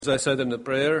As I said in the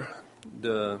prayer,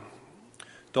 the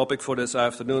topic for this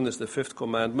afternoon is the fifth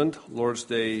commandment, Lord's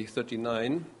Day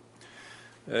 39.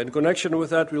 In connection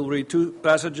with that, we'll read two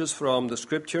passages from the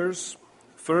Scriptures.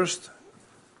 First,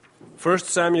 1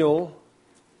 Samuel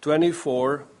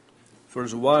 24,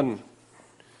 verse 1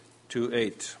 to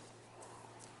 8.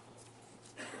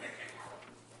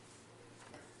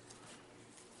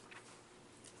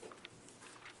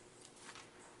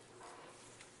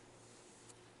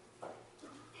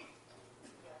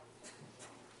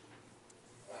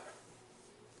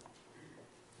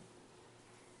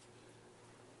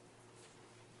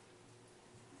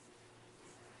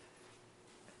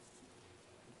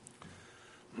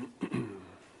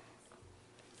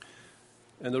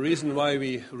 And the reason why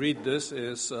we read this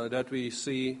is that we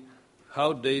see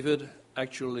how David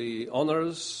actually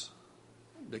honors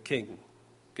the king,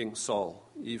 King Saul,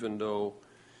 even though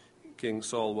King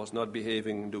Saul was not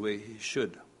behaving the way he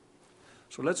should.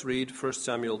 So let's read 1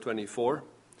 Samuel 24.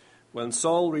 When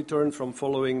Saul returned from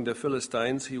following the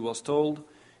Philistines, he was told,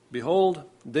 "Behold,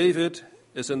 David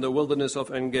is in the wilderness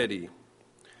of En-gedi."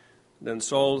 Then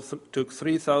Saul took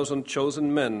 3,000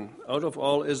 chosen men out of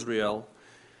all Israel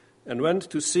and went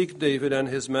to seek David and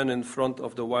his men in front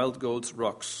of the wild goats'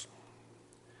 rocks.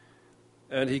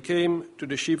 And he came to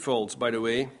the sheepfolds by the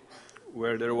way,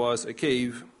 where there was a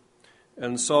cave,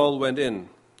 and Saul went in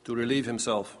to relieve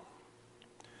himself.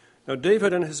 Now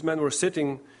David and his men were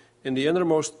sitting in the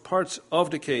innermost parts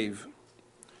of the cave.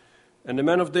 And the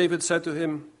men of David said to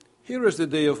him, "Here is the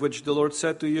day of which the Lord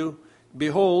said to you,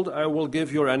 Behold, I will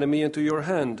give your enemy into your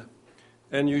hand,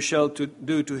 and you shall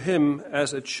do to him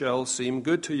as it shall seem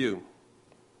good to you."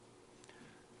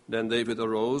 Then David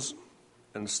arose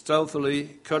and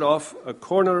stealthily cut off a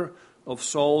corner of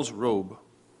Saul's robe.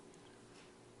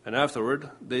 And afterward,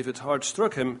 David's heart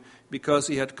struck him because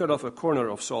he had cut off a corner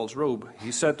of Saul's robe.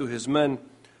 He said to his men,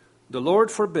 "The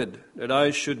Lord forbid that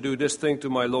I should do this thing to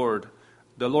my Lord,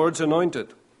 the Lord's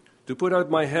anointed, to put out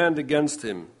my hand against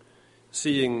him,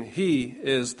 seeing he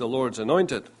is the Lord's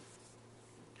anointed."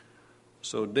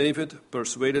 So David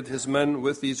persuaded his men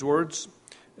with these words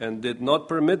and did not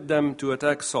permit them to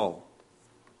attack Saul.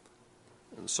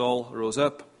 And Saul rose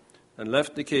up and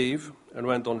left the cave and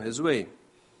went on his way.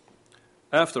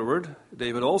 Afterward,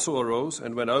 David also arose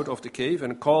and went out of the cave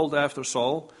and called after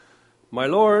Saul, "My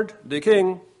lord, the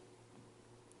king."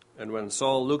 And when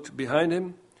Saul looked behind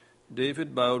him,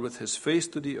 David bowed with his face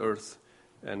to the earth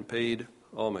and paid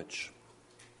homage.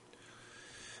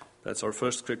 That's our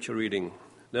first scripture reading.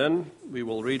 Then we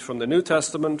will read from the New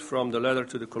Testament, from the letter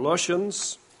to the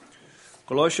Colossians,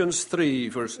 Colossians 3,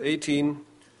 verse 18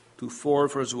 to 4,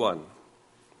 verse 1.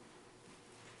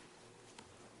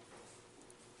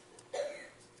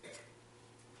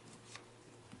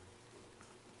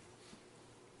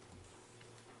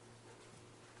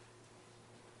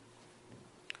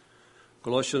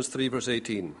 Colossians 3, verse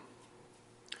 18.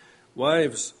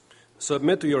 Wives,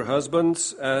 submit to your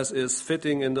husbands as is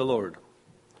fitting in the Lord.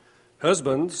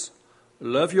 Husbands,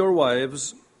 love your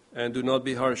wives and do not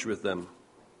be harsh with them.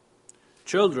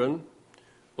 Children,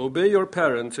 obey your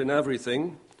parents in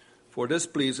everything, for this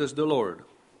pleases the Lord.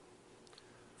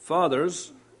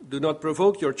 Fathers, do not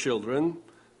provoke your children,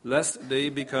 lest they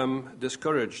become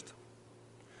discouraged.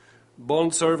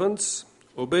 Bondservants,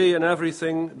 obey in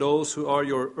everything those who are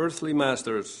your earthly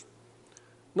masters,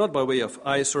 not by way of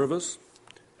eye service,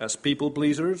 as people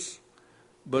pleasers,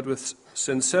 but with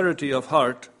sincerity of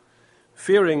heart,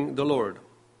 fearing the Lord.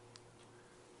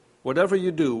 Whatever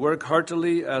you do, work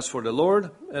heartily as for the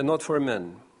Lord and not for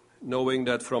men, knowing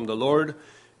that from the Lord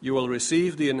you will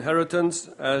receive the inheritance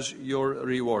as your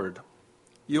reward.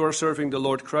 You are serving the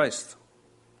Lord Christ.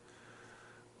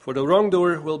 For the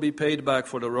wrongdoer will be paid back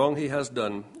for the wrong he has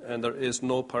done, and there is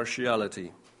no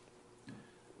partiality.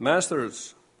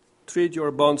 Masters, treat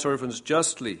your bondservants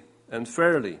justly and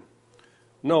fairly,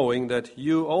 knowing that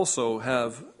you also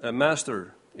have a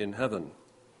master in heaven.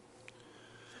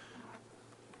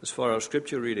 As for our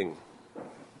scripture reading,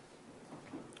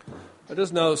 let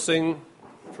us now sing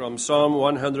from Psalm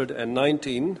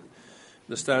 119,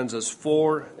 the stanzas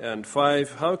 4 and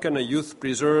 5. How can a youth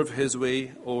preserve his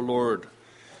way, O Lord?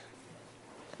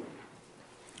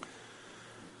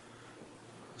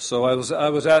 So I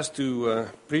was asked to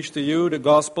preach to you the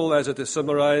gospel as it is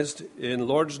summarized in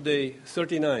Lord's Day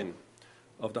 39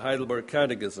 of the Heidelberg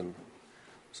Catechism.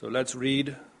 So let's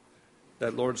read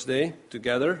that Lord's Day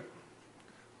together.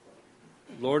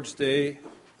 Lord's Day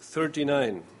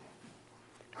 39.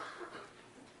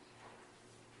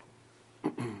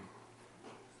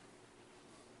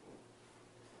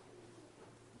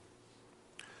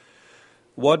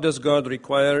 What does God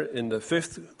require in the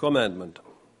fifth commandment?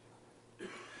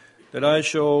 that I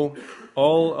show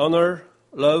all honor,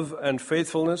 love, and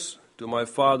faithfulness to my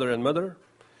father and mother,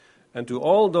 and to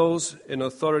all those in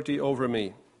authority over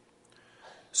me.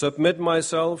 Submit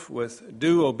myself with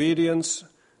due obedience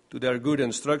to their good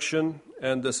instruction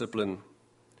and discipline,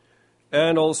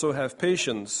 and also have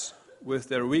patience with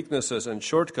their weaknesses and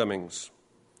shortcomings,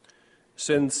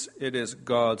 since it is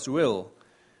God's will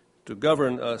to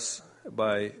govern us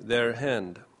by their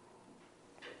hand.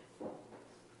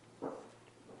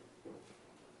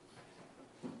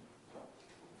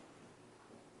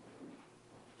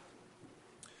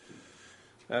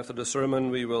 After the sermon,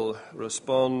 we will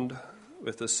respond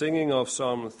with the singing of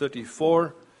Psalm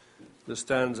 34, the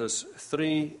stanzas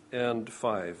 3 and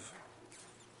 5.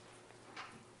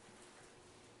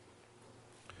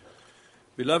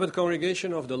 Beloved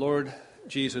congregation of the Lord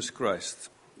Jesus Christ,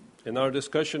 in our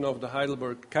discussion of the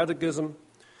Heidelberg Catechism,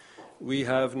 we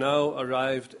have now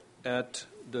arrived at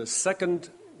the second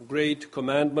great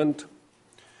commandment.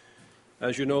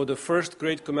 As you know, the first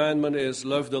great commandment is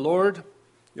love the Lord,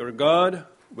 your God,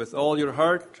 with all your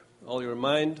heart, all your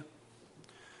mind.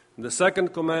 And the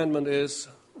second commandment is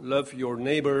love your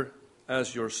neighbor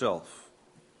as yourself.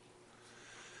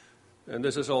 And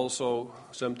this is also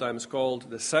sometimes called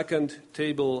the second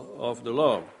table of the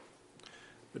law.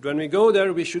 But when we go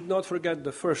there, we should not forget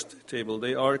the first table.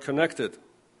 They are connected.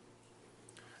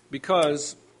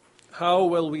 Because how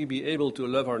will we be able to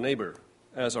love our neighbor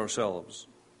as ourselves?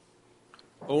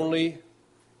 Only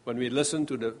when we listen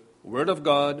to the Word of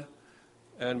God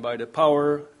and by the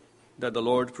power that the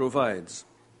Lord provides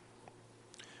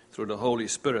through the Holy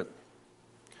Spirit.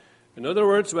 In other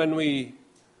words, when we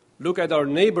look at our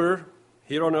neighbor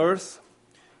here on earth,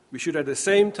 we should at the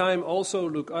same time also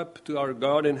look up to our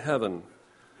God in heaven.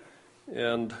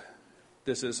 And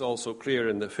this is also clear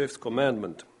in the fifth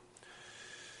commandment.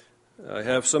 I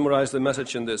have summarized the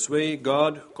message in this way.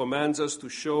 God commands us to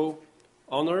show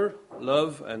honor,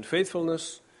 love, and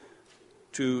faithfulness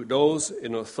to those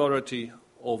in authority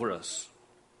over us.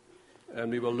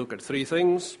 And we will look at three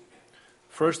things.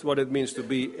 First, what it means to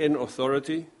be in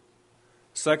authority.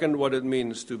 Second, what it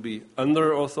means to be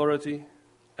under authority.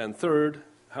 And third,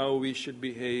 how we should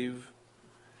behave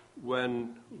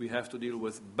when we have to deal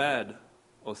with bad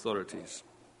authorities.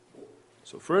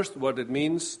 So first, what it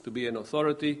means to be in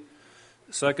authority.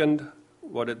 Second,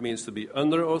 what it means to be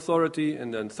under authority.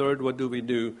 And then third, what do we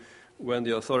do when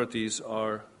the authorities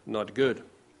are not good?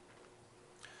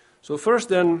 So first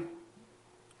then,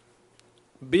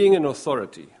 being in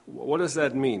authority. What does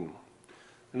that mean?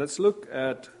 And let's look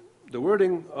at the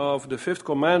wording of the fifth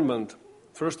commandment,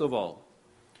 first of all.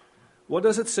 What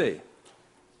does it say?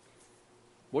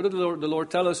 What did the Lord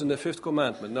tell us in the fifth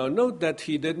commandment? Now note that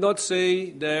he did not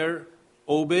say there,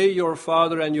 obey your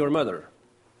father and your mother.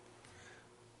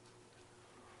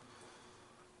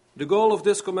 The goal of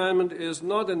this commandment is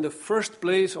not in the first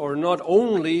place or not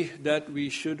only that we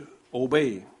should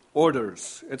obey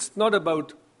orders. It's not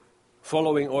about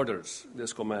following orders,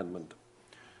 this commandment.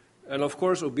 And of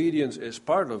course, obedience is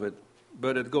part of it,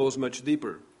 but it goes much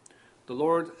deeper. The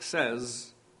Lord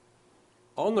says,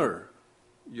 honor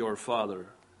your father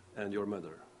and your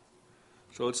mother.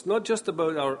 So it's not just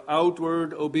about our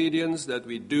outward obedience, that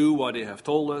we do what they have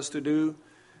told us to do.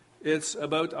 It's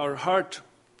about our heart.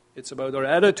 It's about our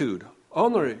attitude.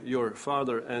 Honor your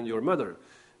father and your mother.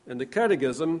 And the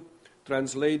Catechism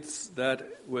translates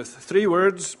that with three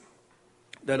words,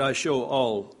 that I show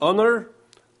all honor,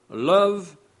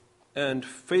 love, and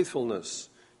faithfulness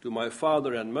to my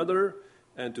father and mother,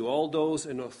 and to all those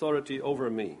in authority over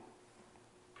me.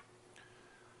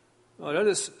 Now, that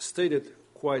is stated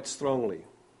quite strongly.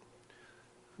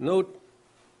 Note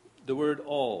the word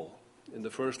all in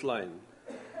the first line.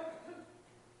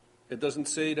 It doesn't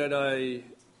say that I,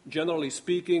 generally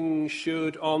speaking,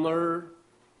 should honor.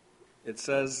 It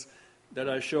says that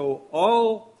I show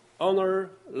all honor,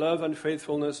 love, and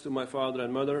faithfulness to my father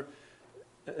and mother,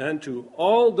 and to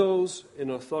all those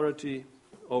in authority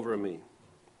over me.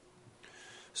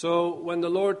 So when the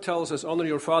Lord tells us, honor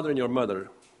your father and your mother,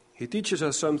 he teaches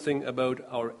us something about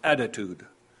our attitude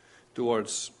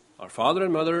towards our father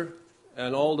and mother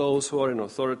and all those who are in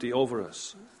authority over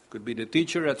us. Could be the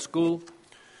teacher at school,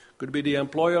 could be the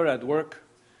employer at work,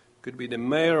 could be the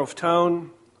mayor of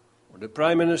town, or the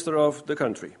prime minister of the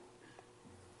country.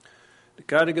 The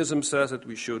Catechism says that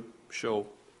we should show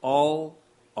all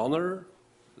honor,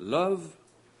 love,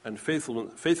 and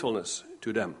faithfulness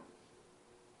to them.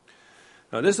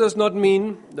 Now, this does not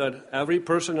mean that every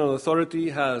person in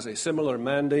authority has a similar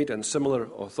mandate and similar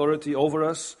authority over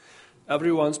us.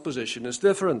 Everyone's position is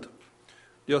different.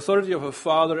 The authority of a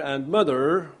father and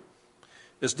mother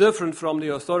is different from the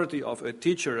authority of a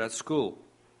teacher at school.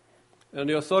 And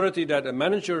the authority that a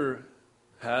manager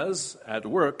has at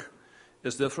work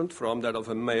is different from that of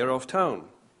a mayor of town.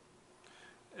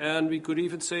 And we could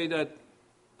even say that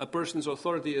a person's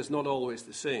authority is not always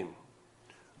the same.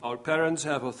 Our parents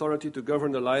have authority to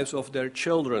govern the lives of their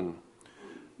children.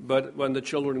 But when the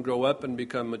children grow up and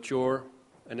become mature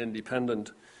and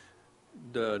independent,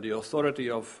 the authority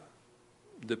of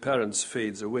the parents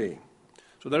fades away.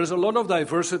 So there is a lot of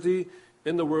diversity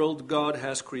in the world God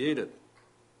has created.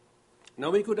 Now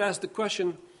we could ask the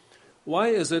question, why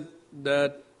is it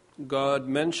that God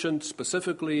mentioned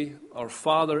specifically our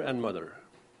father and mother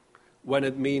when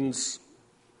it means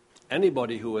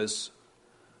anybody who is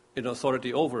in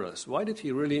authority over us? Why did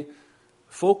he really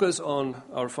focus on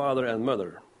our father and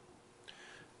mother?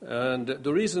 And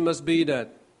the reason must be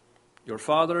that your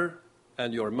father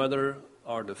and your mother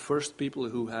are the first people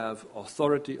who have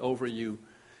authority over you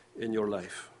in your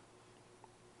life.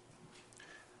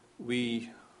 We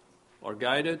are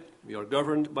guided, we are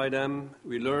governed by them,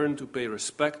 we learn to pay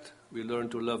respect, we learn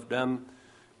to love them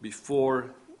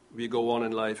before we go on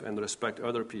in life and respect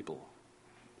other people.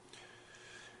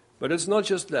 But it's not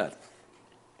just that.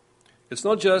 It's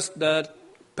not just that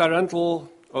parental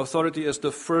authority is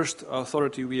the first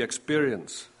authority we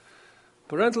experience.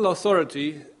 Parental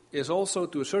authority is also,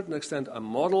 to a certain extent, a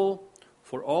model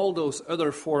for all those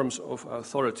other forms of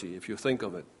authority, if you think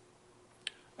of it.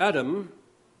 Adam,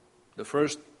 the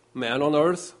first man on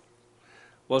earth,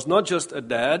 was not just a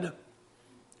dad,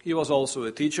 he was also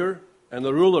a teacher and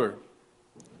a ruler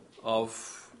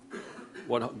of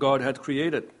what God had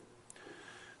created.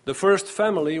 The first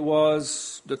family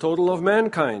was the total of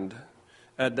mankind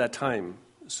at that time.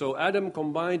 So Adam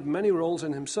combined many roles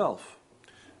in himself.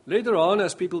 Later on,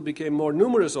 as people became more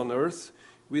numerous on earth,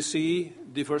 we see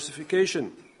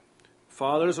diversification.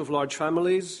 Fathers of large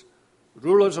families,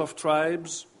 rulers of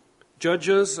tribes,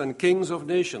 judges and kings of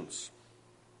nations.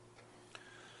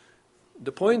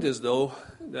 The point is, though,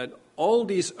 that all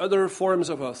these other forms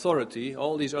of authority,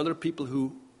 all these other people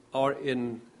who are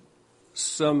in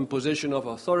some position of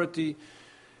authority,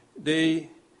 they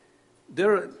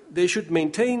should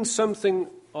maintain something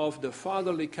of the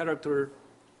fatherly character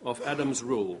of Adam's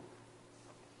rule.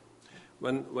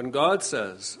 When God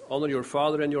says, honor your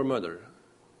father and your mother,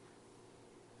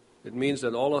 it means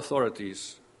that all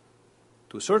authorities,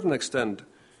 to a certain extent,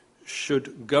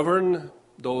 should govern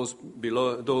those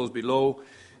below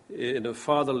in a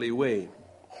fatherly way.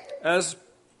 As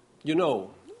you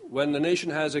know, when the nation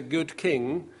has a good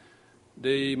king,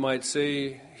 they might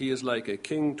say he is like a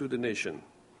king to the nation.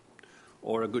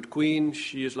 Or a good queen,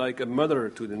 she is like a mother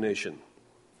to the nation.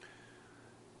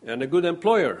 And a good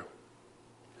employer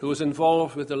who is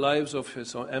involved with the lives of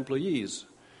his employees,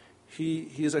 he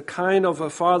is a kind of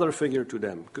a father figure to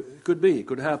them.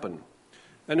 Could happen.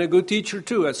 And a good teacher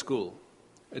too at school.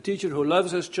 A teacher who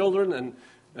loves his children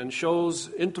and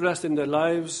shows interest in their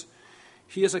lives.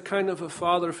 He is a kind of a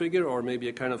father figure or maybe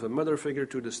a kind of a mother figure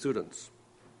to the students.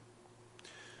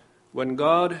 When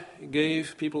God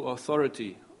gave people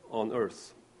authority on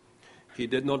earth, he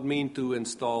did not mean to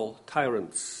install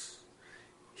tyrants.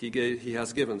 He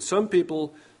has given some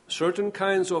people certain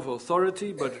kinds of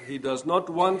authority, but he does not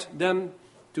want them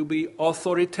to be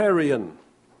authoritarian.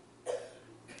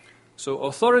 So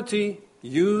authority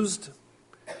used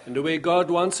in the way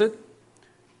God wants it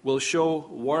will show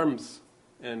warmth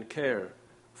and care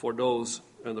for those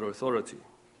under authority.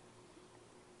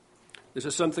 This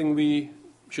is something we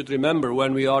should remember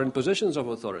when we are in positions of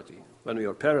authority, when we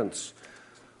are parents,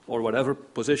 or whatever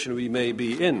position we may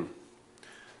be in.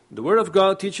 The Word of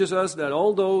God teaches us that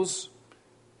all those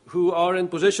who are in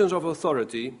positions of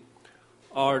authority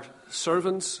are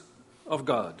servants of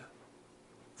God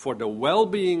for the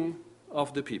well-being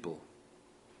of the people.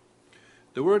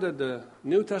 The word that the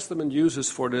New Testament uses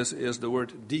for this is the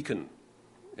word deacon.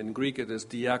 In Greek it is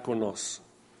diakonos,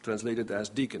 translated as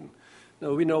deacon.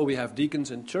 Now we know we have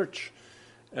deacons in church.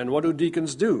 And what do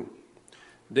deacons do?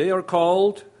 They are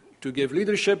called to give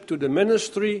leadership to the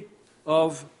ministry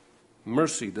of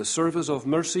mercy, the service of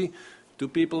mercy to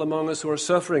people among us who are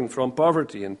suffering from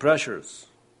poverty and pressures.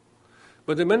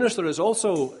 But the minister is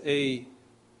also a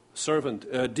servant,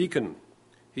 a deacon.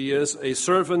 He is a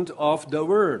servant of the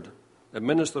Word, a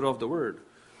minister of the Word,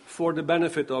 for the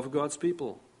benefit of God's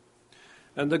people.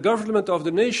 And the government of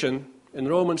the nation in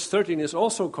Romans 13 is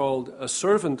also called a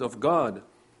servant of God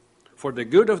for the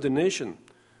good of the nation,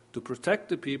 to protect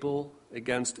the people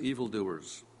against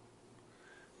evildoers.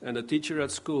 And a teacher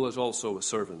at school is also a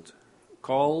servant,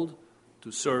 called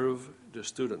to serve the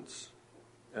students,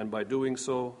 and by doing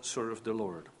so, serve the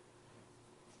Lord.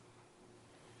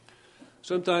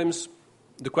 Sometimes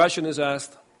the question is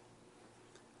asked,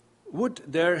 would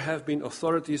there have been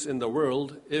authorities in the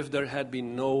world if there had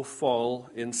been no fall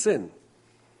in sin?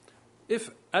 If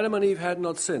Adam and Eve had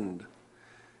not sinned,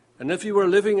 and if we were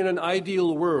living in an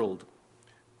ideal world,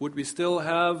 would we still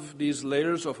have these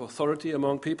layers of authority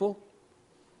among people?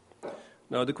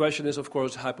 Now, the question is, of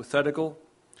course, hypothetical,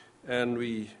 and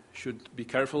we should be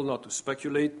careful not to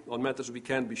speculate on matters we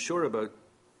can't be sure about.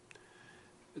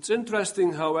 It's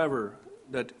interesting, however,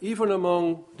 that even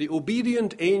among the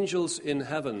obedient angels in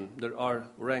heaven, there are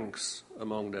ranks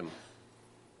among them.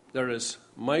 There is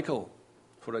Michael,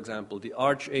 for example, the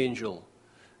archangel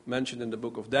mentioned in the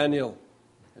book of Daniel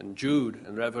and Jude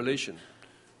and Revelation.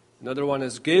 Another one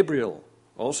is Gabriel,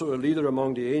 also a leader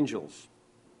among the angels.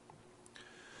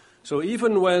 So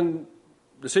even when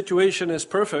the situation is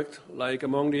perfect, like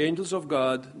among the angels of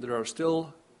God, there are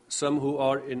still some who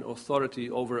are in authority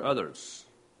over others.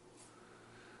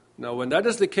 Now, when that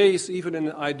is the case, even in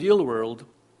an ideal world,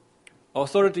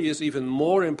 authority is even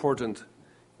more important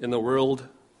in a world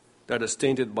that is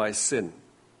tainted by sin.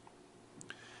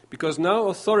 Because now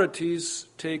authorities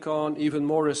take on even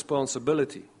more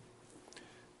responsibility.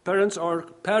 Parents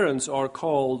are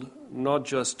called not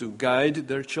just to guide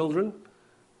their children,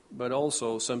 but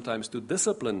also sometimes to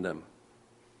discipline them.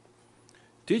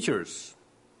 Teachers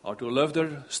are to love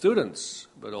their students,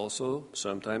 but also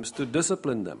sometimes to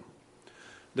discipline them.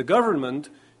 The government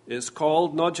is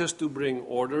called not just to bring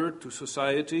order to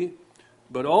society,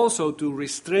 but also to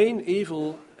restrain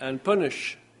evil and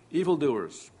punish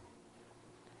evildoers.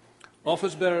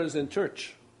 Office bearers in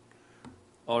church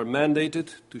are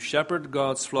mandated to shepherd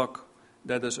God's flock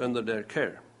that is under their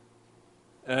care,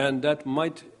 and that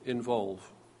might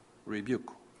involve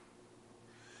rebuke.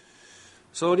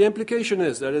 So the implication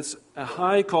is that it's a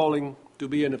high calling to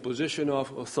be in a position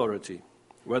of authority,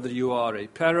 whether you are a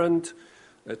parent,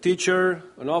 a teacher,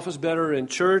 an office bearer in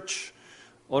church,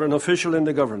 or an official in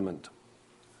the government.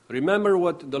 Remember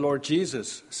what the Lord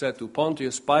Jesus said to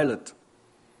Pontius Pilate.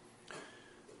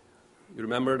 You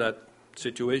remember that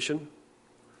situation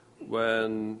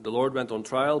when the Lord went on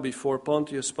trial before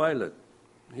Pontius Pilate.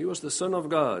 He was the Son of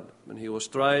God, and he was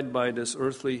tried by this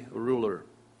earthly ruler.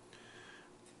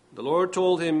 The Lord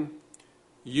told him,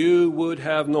 "You would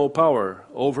have no power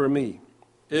over me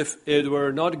if it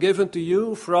were not given to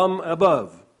you from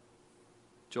above."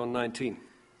 John 19.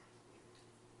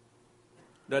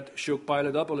 That shook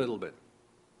Pilate up a little bit,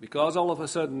 because all of a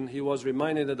sudden he was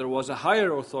reminded that there was a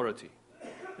higher authority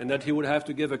and that he would have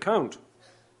to give account.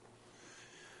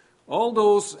 All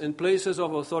those in places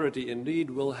of authority indeed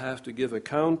will have to give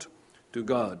account to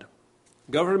God.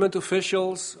 Government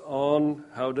officials on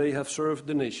how they have served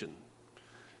the nation.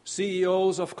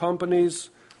 CEOs of companies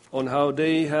on how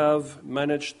they have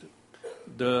managed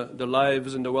the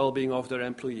lives and the well-being of their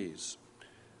employees.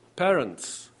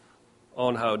 Parents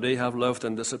on how they have loved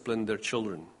and disciplined their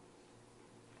children.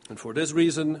 And for this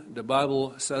reason, the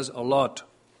Bible says a lot,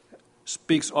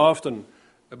 speaks often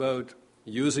about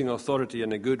using authority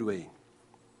in a good way.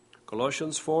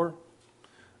 Colossians 4,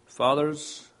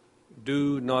 fathers,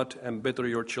 do not embitter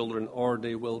your children or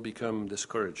they will become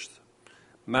discouraged.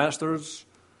 Masters,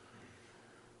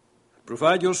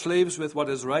 provide your slaves with what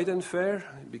is right and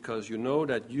fair, because you know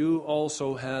that you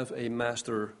also have a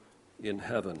master in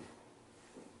heaven.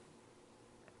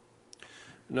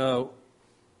 Now,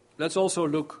 let's also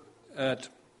look at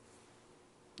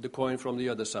the coin from the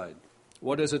other side.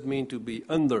 What does it mean to be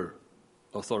under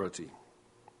authority?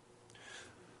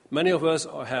 Many of us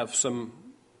have some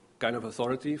kind of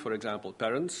authority, for example,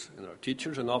 parents and our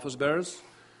teachers and office bearers.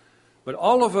 But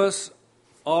all of us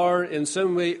are in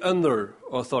some way under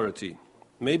authority.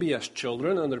 Maybe as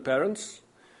children under parents,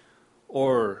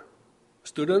 or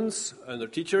students under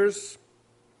teachers,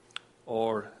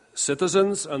 or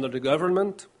citizens under the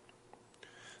government.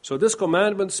 So this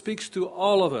commandment speaks to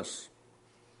all of us.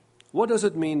 What does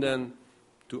it mean then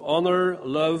to honor,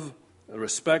 love, and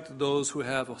respect those who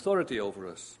have authority over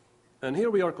us? And here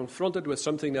we are confronted with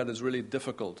something that is really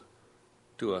difficult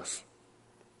to us.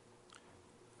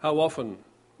 How often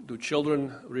do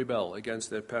children rebel against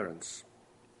their parents?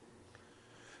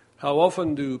 How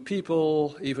often do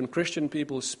people, even Christian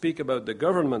people, speak about the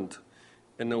government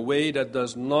in a way that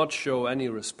does not show any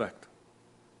respect?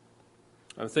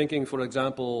 I'm thinking, for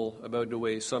example, about the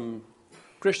way some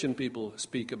Christian people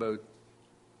speak about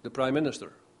the Prime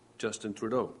Minister, Justin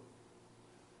Trudeau.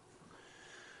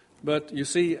 But you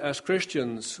see, as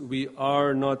Christians, we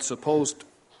are not supposed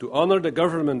to honor the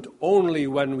government only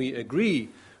when we agree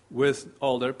with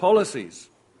all their policies.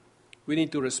 We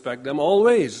need to respect them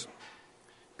always,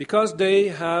 because they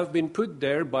have been put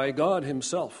there by God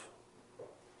Himself.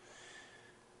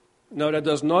 Now, that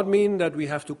does not mean that we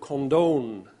have to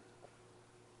condone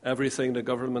everything the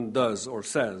government does or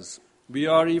says. We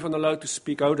are even allowed to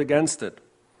speak out against it.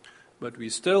 But we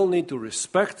still need to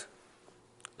respect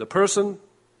the person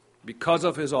because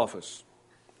of his office.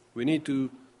 We need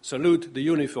to salute the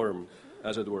uniform,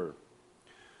 as it were.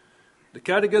 The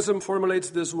Catechism formulates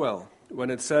this well when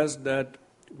it says that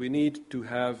we need to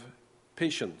have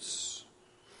patience.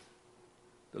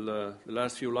 The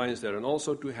last few lines there, and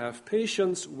also to have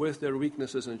patience with their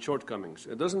weaknesses and shortcomings.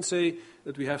 It doesn't say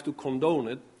that we have to condone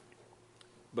it,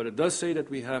 but it does say that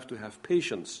we have to have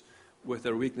patience with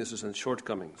their weaknesses and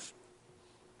shortcomings.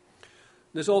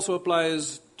 This also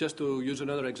applies, just to use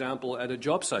another example, at a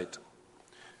job site.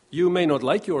 You may not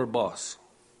like your boss,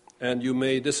 and you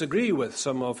may disagree with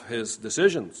some of his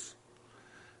decisions.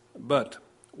 But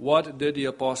what did the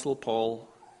Apostle Paul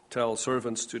tell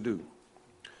servants to do?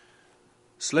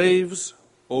 Slaves,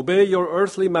 obey your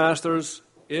earthly masters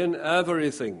in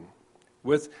everything,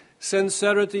 with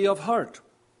sincerity of heart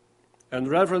and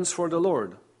reverence for the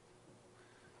Lord.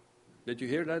 Did you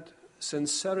hear that?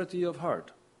 Sincerity of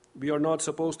heart. We are not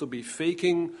supposed to be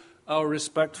faking our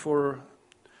respect for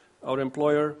our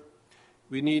employer.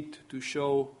 We need to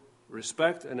show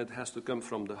respect, and it has to come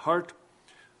from the heart,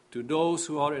 to those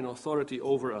who are in authority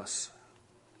over us.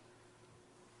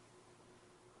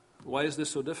 Why is this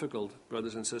so difficult,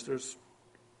 brothers and sisters?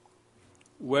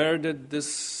 Where did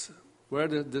this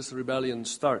rebellion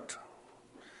start?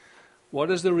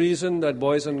 What is the reason that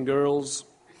boys and girls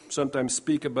sometimes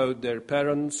speak about their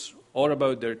parents or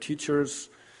about their teachers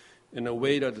in a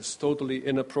way that is totally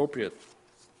inappropriate?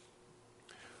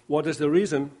 What is the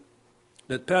reason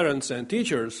that parents and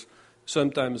teachers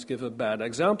sometimes give a bad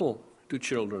example to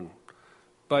children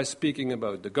by speaking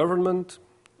about the government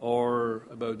or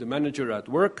about the manager at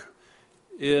work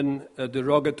in a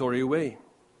derogatory way?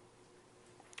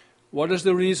 What is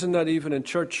the reason that even in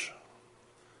church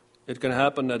it can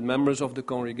happen that members of the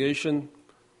congregation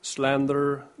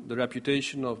slander the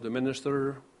reputation of the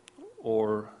minister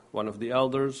or one of the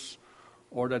elders,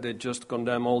 or that they just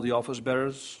condemn all the office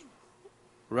bearers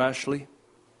rashly?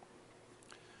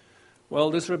 Well,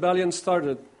 this rebellion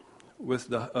started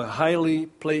with a highly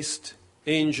placed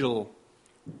angel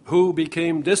who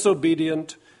became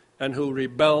disobedient and who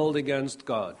rebelled against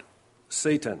God,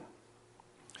 Satan.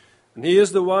 And he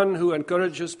is the one who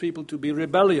encourages people to be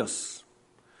rebellious.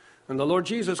 And the Lord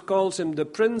Jesus calls him the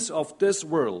prince of this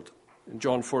world in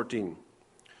John 14.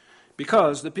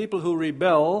 Because the people who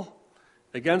rebel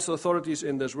against authorities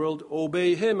in this world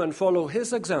obey him and follow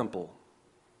his example.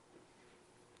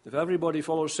 If everybody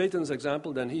follows Satan's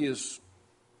example, then he is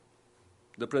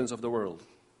the prince of the world.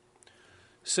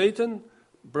 Satan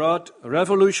brought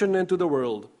revolution into the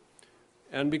world,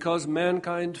 and because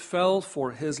mankind fell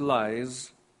for his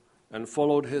lies and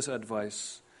followed his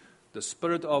advice, the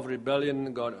spirit of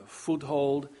rebellion got a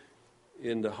foothold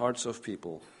in the hearts of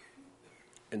people.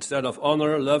 Instead of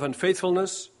honor, love, and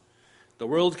faithfulness, the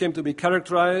world came to be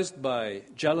characterized by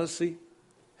jealousy,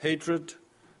 hatred,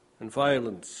 and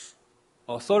violence.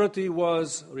 Authority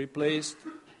was replaced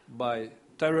by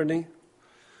tyranny.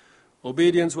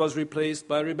 Obedience was replaced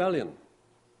by rebellion.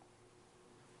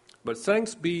 But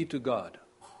thanks be to God.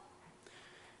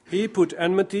 He put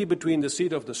enmity between the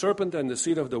seed of the serpent and the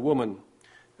seed of the woman,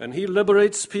 and he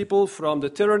liberates people from the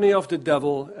tyranny of the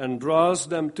devil and draws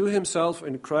them to himself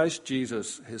in Christ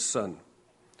Jesus, his Son.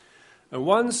 And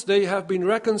once they have been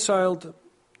reconciled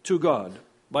to God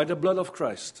by the blood of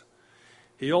Christ,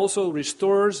 he also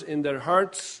restores in their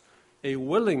hearts a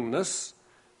willingness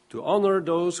to honor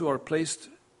those who are placed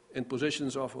in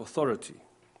positions of authority.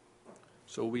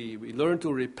 So we learn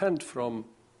to repent from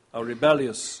our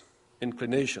rebellious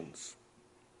inclinations.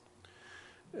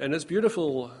 And it's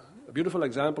beautiful, a beautiful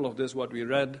example of this, what we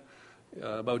read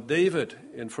about David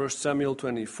in 1 Samuel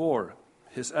 24,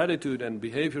 his attitude and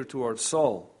behavior towards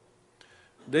Saul.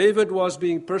 David was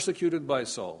being persecuted by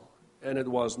Saul, and it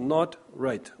was not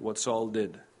right what Saul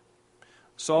did.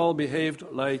 Saul behaved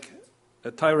like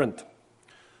a tyrant.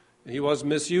 He was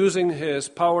misusing his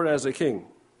power as a king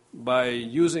by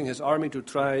using his army to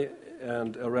try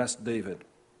and arrest David.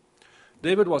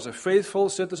 David was a faithful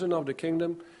citizen of the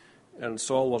kingdom, and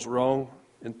Saul was wrong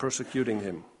in persecuting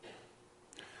him.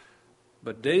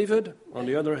 But David, on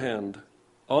the other hand,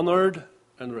 honored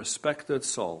and respected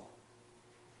Saul.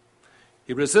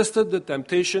 He resisted the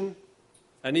temptation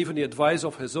and even the advice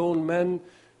of his own men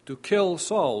to kill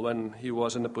Saul when he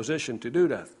was in a position to do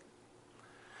that,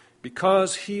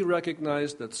 because he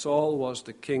recognized that Saul was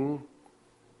the king,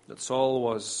 that Saul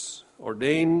was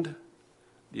ordained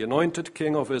the anointed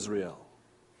king of Israel.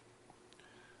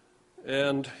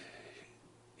 And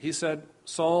he said,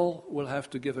 Saul will have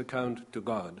to give account to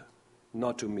God,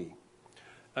 not to me.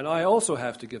 And I also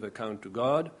have to give account to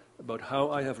God about how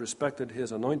I have respected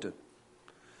his anointed.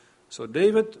 So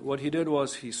David, what he did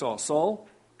was he saw Saul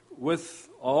with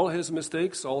all his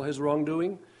mistakes, all his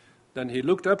wrongdoing. Then he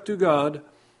looked up to God,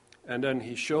 and then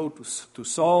he showed to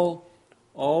Saul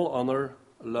all honor,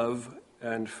 love,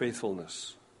 and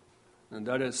faithfulness. And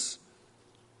that is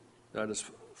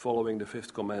following the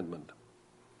fifth commandment.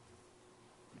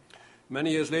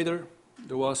 Many years later,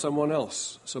 there was someone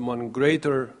else, someone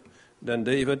greater than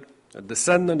David, a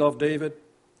descendant of David.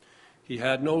 He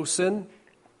had no sin,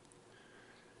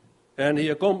 and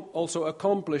he also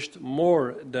accomplished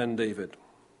more than David.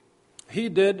 He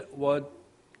did what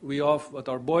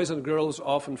our boys and girls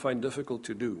often find difficult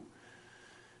to do,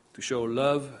 to show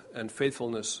love and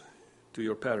faithfulness to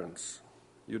your parents.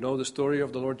 You know the story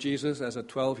of the Lord Jesus as a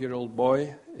 12-year-old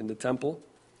boy in the temple,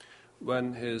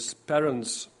 when his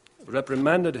parents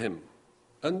reprimanded him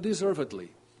undeservedly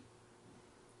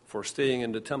for staying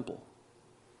in the temple.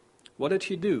 What did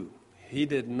he do? He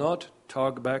did not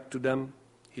talk back to them.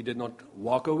 He did not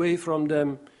walk away from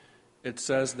them. It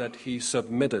says that he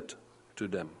submitted to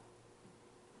them.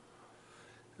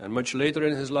 And much later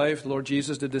in his life, the Lord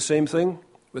Jesus did the same thing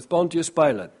with Pontius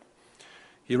Pilate.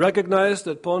 He recognized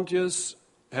that Pontius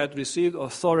had received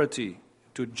authority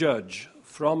to judge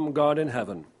from God in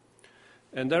heaven,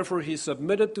 and therefore he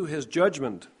submitted to his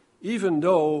judgment, even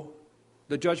though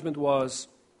the judgment was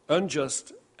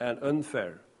unjust and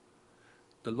unfair.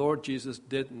 The Lord Jesus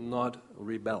did not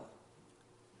rebel.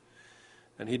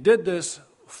 And he did this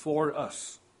for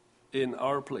us in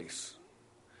our place.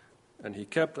 And he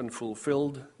kept and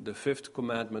fulfilled the fifth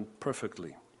commandment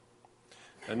perfectly.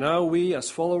 And now we,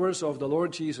 as followers of the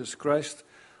Lord Jesus Christ,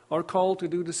 are called to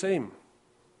do the same.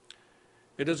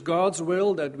 It is God's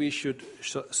will that we should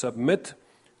submit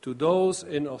to those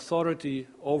in authority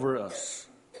over us.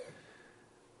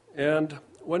 And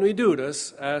when we do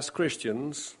this as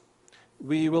Christians,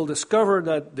 we will discover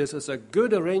that this is a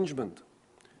good arrangement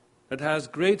that has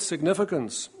great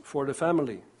significance for the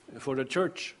family, for the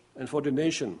church, and for the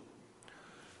nation.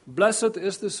 Blessed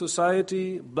is the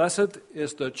society, blessed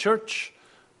is the church,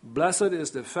 blessed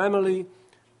is the family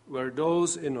where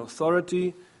those in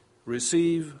authority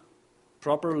receive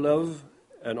proper love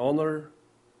and honor,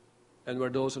 and where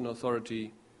those in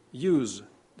authority use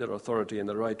their authority in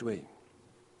the right way.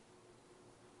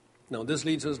 Now, this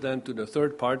leads us then to the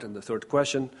third part and the third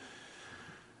question.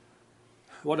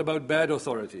 What about bad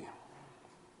authority?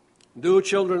 Do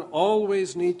children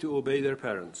always need to obey their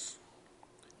parents?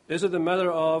 Is it a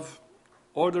matter of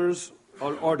orders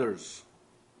or orders?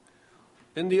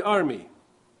 In the army,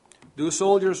 do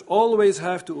soldiers always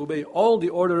have to obey all the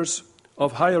orders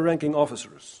of higher-ranking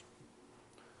officers?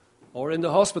 Or in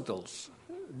the hospitals,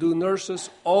 do nurses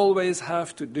always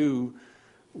have to do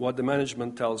what the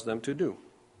management tells them to do?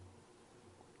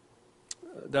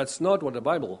 That's not what the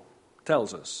Bible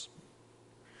tells us.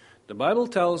 The Bible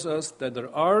tells us that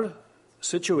there are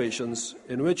situations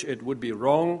in which it would be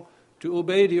wrong to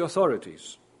obey the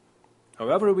authorities.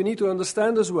 However, we need to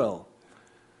understand as well.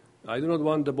 I do not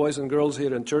want the boys and girls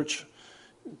here in church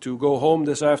to go home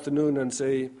this afternoon and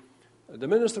say, the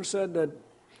minister said that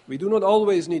we do not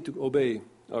always need to obey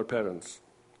our parents.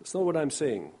 That's not what I'm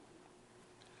saying.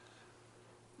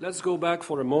 Let's go back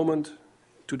for a moment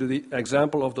to the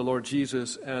example of the Lord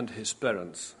Jesus and his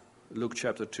parents. Luke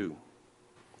chapter 2.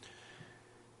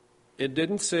 It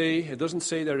doesn't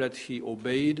say there that he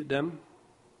obeyed them,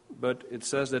 but it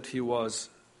says that he was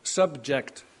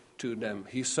subject to them.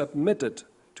 He submitted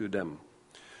to them.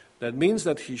 That means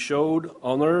that he showed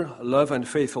honor, love, and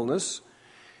faithfulness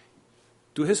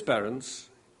to his parents,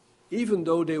 even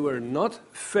though they were not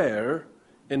fair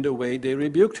in the way they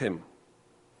rebuked him.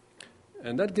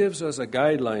 And that gives us a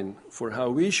guideline for how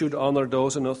we should honor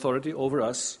those in authority over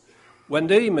us when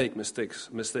they make mistakes,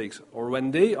 or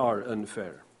when they are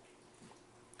unfair.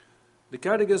 The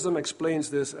Catechism explains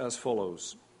this as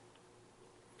follows.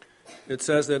 It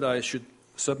says that I should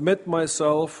submit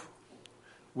myself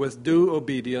with due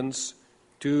obedience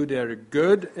to their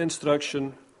good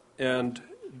instruction and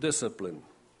discipline.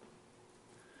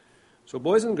 So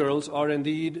boys and girls are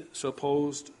indeed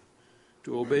supposed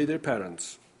to obey their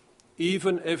parents,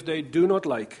 even if they do not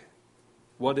like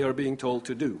what they are being told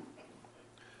to do.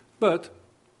 But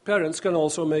parents can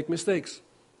also make mistakes.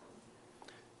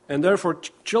 And therefore,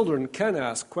 children can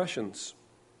ask questions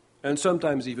and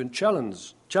sometimes even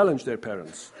challenge their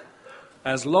parents,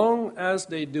 as long as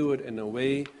they do it in a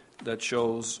way that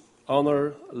shows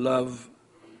honor, love,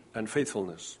 and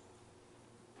faithfulness.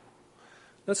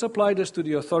 Let's apply this to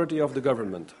the authority of the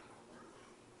government.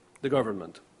 The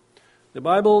government. The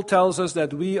Bible tells us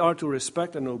that we are to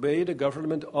respect and obey the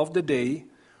government of the day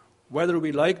whether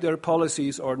we like their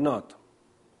policies or not.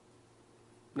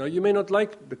 Now, you may not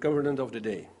like the government of the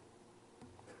day.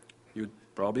 You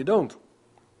probably don't.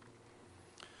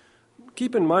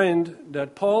 Keep in mind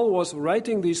that Paul was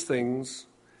writing these things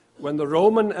when the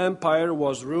Roman Empire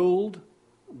was ruled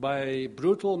by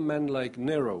brutal men like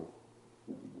Nero.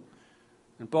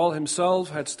 And Paul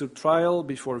himself had stood trial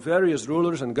before various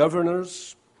rulers and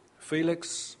governors,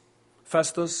 Felix,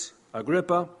 Festus,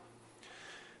 Agrippa,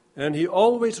 and he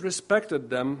always respected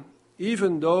them,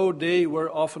 even though they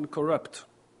were often corrupt.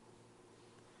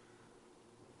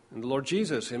 And the Lord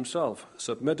Jesus himself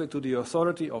submitted to the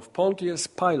authority of Pontius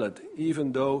Pilate,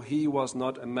 even though he was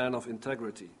not a man of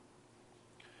integrity.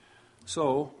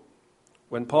 So,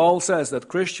 when Paul says that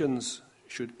Christians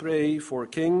should pray for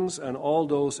kings and all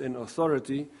those in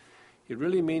authority, he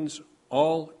really means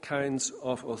all kinds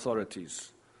of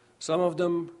authorities. Some of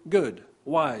them good,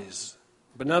 wise,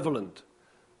 benevolent.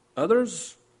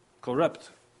 Others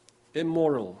corrupt,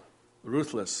 immoral,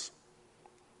 ruthless.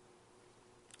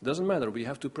 Doesn't matter, we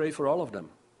have to pray for all of them.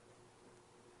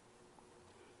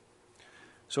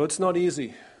 So it's not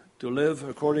easy to live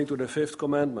according to the fifth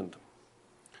commandment.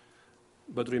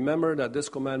 But remember that this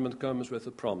commandment comes with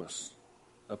a promise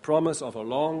of a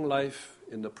long life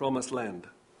in the promised land.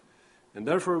 And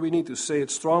therefore we need to say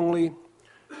it strongly: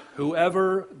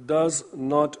 whoever does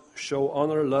not show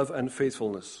honor, love, and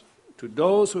faithfulness to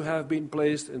those who have been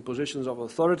placed in positions of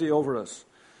authority over us,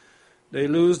 they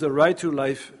lose the right to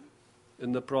life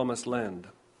in the promised land.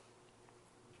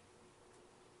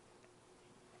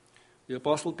 The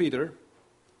Apostle Peter,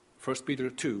 1 Peter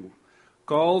 2,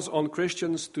 calls on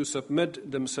Christians to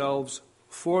submit themselves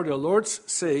for the Lord's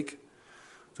sake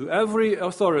to every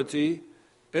authority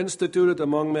instituted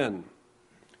among men,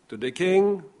 to the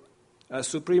king as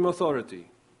supreme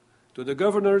authority, to the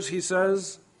governors, he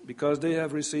says, because they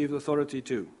have received authority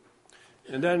too.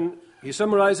 And then he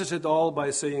summarizes it all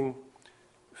by saying,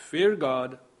 fear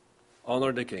God,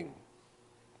 honor the king.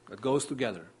 That goes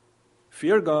together.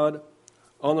 Fear God,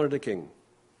 honor the king.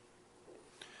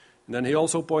 And then he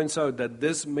also points out that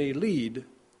this may lead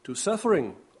to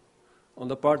suffering on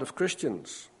the part of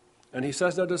Christians. And he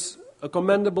says that is a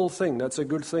commendable thing, that's a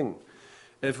good thing.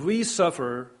 If we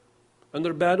suffer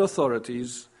under bad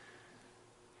authorities,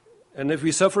 and if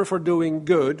we suffer for doing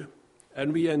good,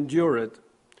 and we endure it,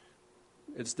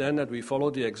 it's then that we follow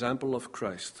the example of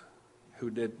Christ, who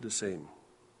did the same.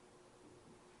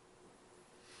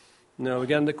 Now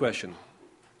again the question,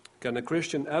 can a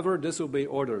Christian ever disobey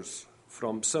orders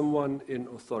from someone in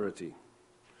authority?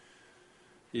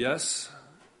 Yes,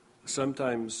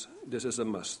 sometimes this is a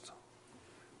must.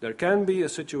 There can be a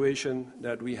situation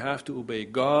that we have to obey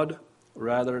God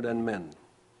rather than men.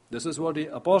 This is what the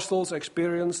apostles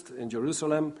experienced in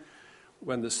Jerusalem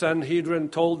when the Sanhedrin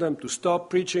told them to stop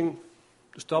preaching,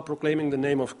 to stop proclaiming the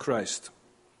name of Christ.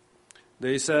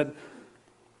 They said,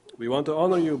 we want to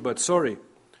honor you, but sorry,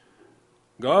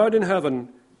 God in heaven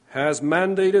has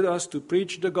mandated us to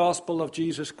preach the gospel of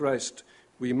Jesus Christ.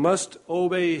 We must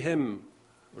obey him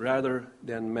rather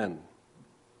than men.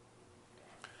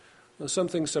 Now,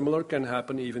 something similar can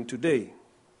happen even today.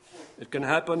 It can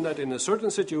happen that in a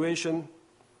certain situation,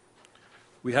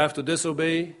 we have to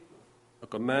disobey a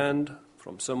command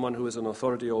from someone who is an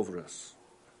authority over us.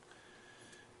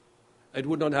 It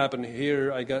would not happen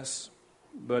here, I guess,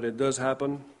 but it does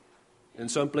happen in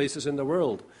some places in the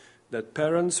world, that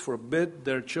parents forbid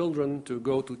their children to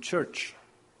go to church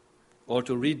or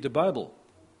to read the Bible.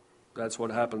 That's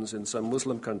what happens in some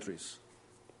Muslim countries.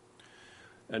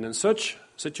 And in such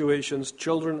situations,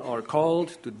 children are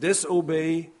called to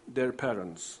disobey their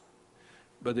parents,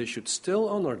 but they should still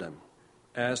honor them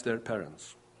as their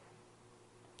parents.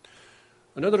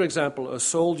 Another example, a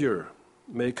soldier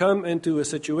may come into a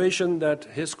situation that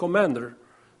his commander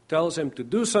tells him to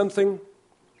do something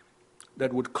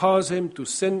that would cause him to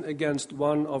sin against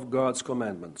one of God's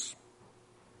commandments.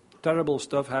 Terrible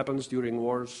stuff happens during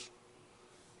wars.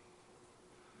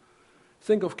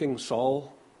 Think of King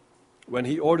Saul when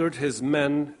he ordered his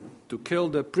men to kill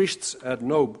the priests at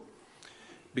Nob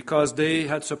because they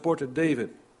had supported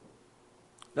David.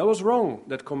 That was wrong,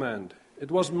 that command. It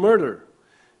was murder.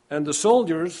 And the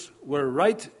soldiers were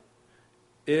right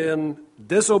in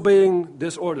disobeying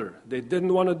this order. They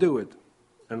didn't want to do it,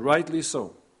 and rightly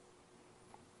so.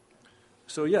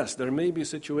 So yes, there may be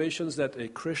situations that a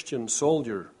Christian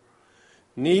soldier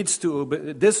needs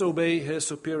to disobey his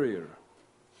superior,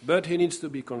 but he needs to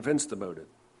be convinced about it,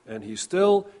 and he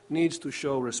still needs to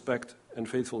show respect and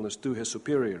faithfulness to his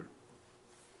superior.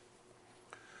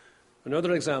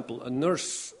 Another example, a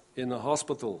nurse in a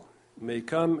hospital may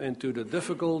come into the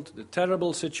difficult, the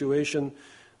terrible situation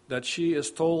that she is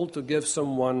told to give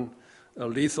someone a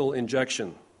lethal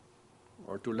injection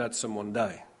or to let someone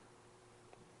die.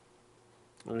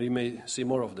 And we may see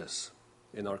more of this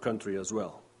in our country as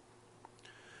well.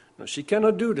 Now, she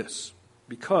cannot do this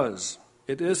because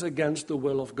it is against the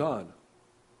will of God.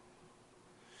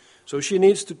 So she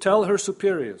needs to tell her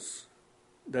superiors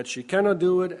that she cannot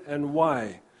do it and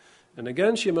why. And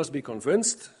again, she must be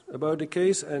convinced about the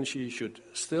case, and she should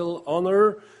still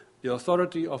honor the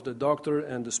authority of the doctor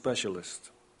and the specialist.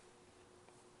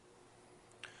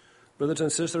 Brothers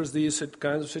and sisters, these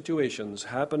kinds of situations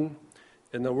happen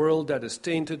in a world that is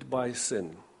tainted by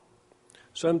sin.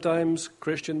 Sometimes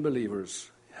Christian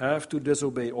believers have to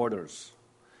disobey orders.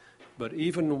 But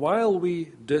even while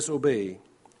we disobey,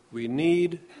 we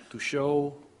need to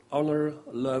show honor,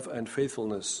 love, and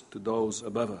faithfulness to those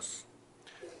above us.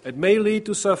 It may lead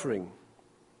to suffering.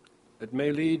 It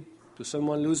may lead to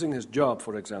someone losing his job,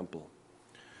 for example.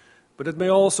 But it may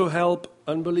also help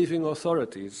unbelieving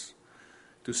authorities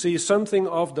to see something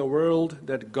of the world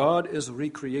that God is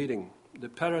recreating, the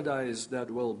paradise that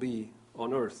will be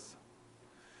on earth.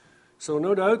 So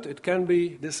no doubt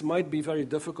this might be very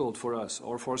difficult for us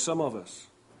or for some of us.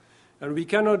 And we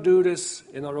cannot do this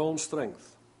in our own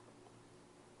strength.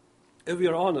 If we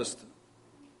are honest,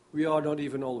 we are not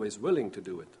even always willing to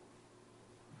do it.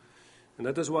 And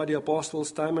that is why the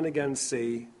apostles time and again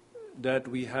say that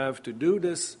we have to do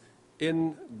this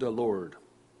in the Lord.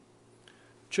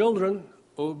 Children,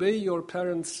 obey your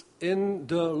parents in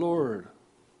the Lord.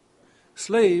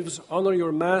 Slaves, honor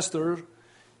your master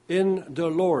in the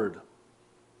Lord.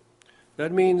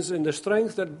 That means in the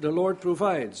strength that the Lord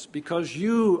provides, because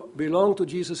you belong to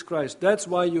Jesus Christ. That's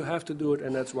why you have to do it,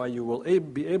 and that's why you will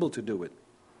be able to do it.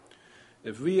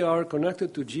 If we are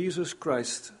connected to Jesus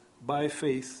Christ by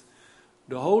faith,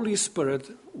 the Holy Spirit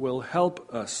will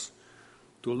help us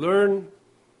to learn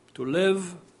to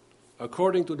live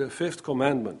according to the fifth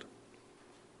commandment.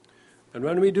 And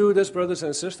when we do this, brothers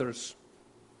and sisters,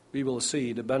 we will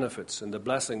see the benefits and the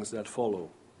blessings that follow.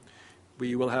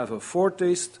 We will have a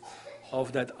foretaste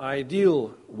of that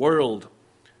ideal world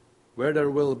where there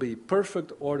will be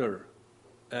perfect order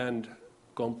and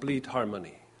complete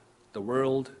harmony, the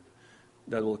world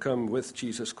that will come with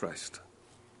Jesus Christ.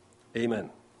 Amen.